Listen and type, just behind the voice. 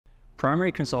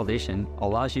Primary consolidation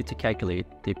allows you to calculate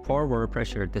the pore water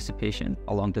pressure dissipation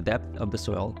along the depth of the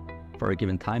soil for a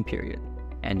given time period,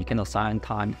 and you can assign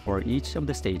time for each of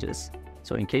the stages.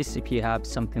 So in case if you have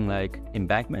something like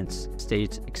embankments,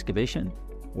 stage excavation,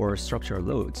 or structural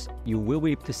loads, you will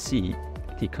be able to see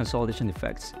the consolidation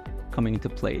effects coming into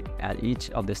play at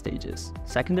each of the stages.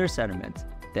 Secondary settlement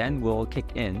then will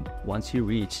kick in once you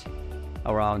reach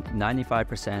around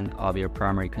 95% of your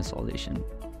primary consolidation.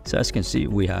 So as you can see,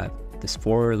 we have this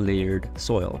 4-layered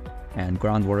soil and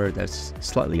groundwater that's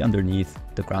slightly underneath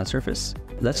the ground surface.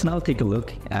 Let's now take a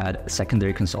look at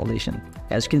secondary consolidation.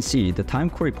 As you can see, the time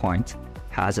quarry point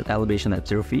has an elevation at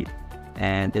 0 feet,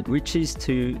 and it reaches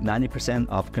to 90%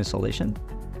 of consolidation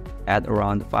at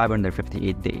around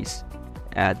 558 days.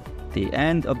 At the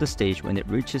end of the stage, when it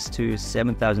reaches to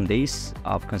 7,000 days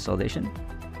of consolidation,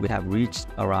 we have reached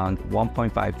around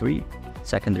 1.53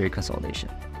 secondary consolidation.